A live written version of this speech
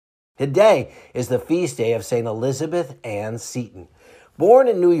Today is the feast day of St. Elizabeth Ann Seton. Born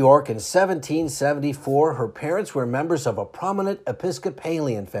in New York in 1774, her parents were members of a prominent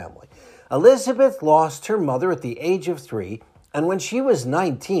Episcopalian family. Elizabeth lost her mother at the age of 3, and when she was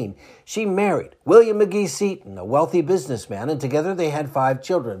 19, she married William McGee Seton, a wealthy businessman, and together they had 5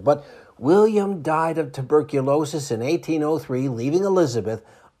 children. But William died of tuberculosis in 1803, leaving Elizabeth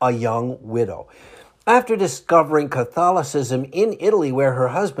a young widow. After discovering Catholicism in Italy, where her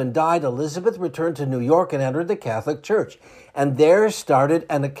husband died, Elizabeth returned to New York and entered the Catholic Church, and there started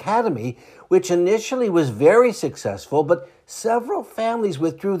an academy which initially was very successful, but several families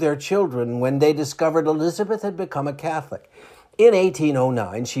withdrew their children when they discovered Elizabeth had become a Catholic. In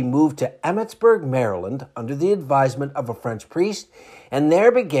 1809, she moved to Emmitsburg, Maryland, under the advisement of a French priest, and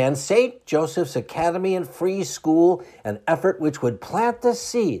there began St. Joseph's Academy and Free School, an effort which would plant the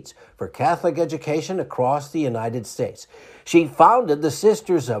seeds for Catholic education across the United States. She founded the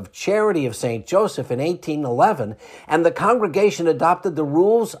Sisters of Charity of St. Joseph in 1811, and the congregation adopted the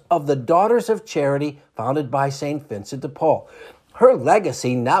rules of the Daughters of Charity founded by St. Vincent de Paul. Her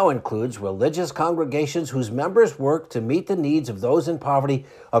legacy now includes religious congregations whose members work to meet the needs of those in poverty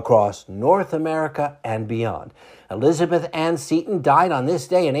across North America and beyond. Elizabeth Ann Seton died on this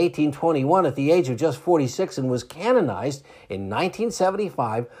day in 1821 at the age of just 46 and was canonized in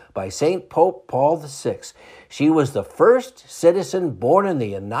 1975 by St. Pope Paul VI. She was the first citizen born in the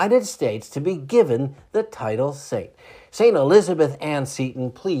United States to be given the title saint. St. Elizabeth Ann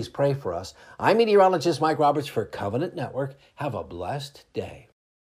Seton, please pray for us. I'm meteorologist Mike Roberts for Covenant Network. Have a blessed day.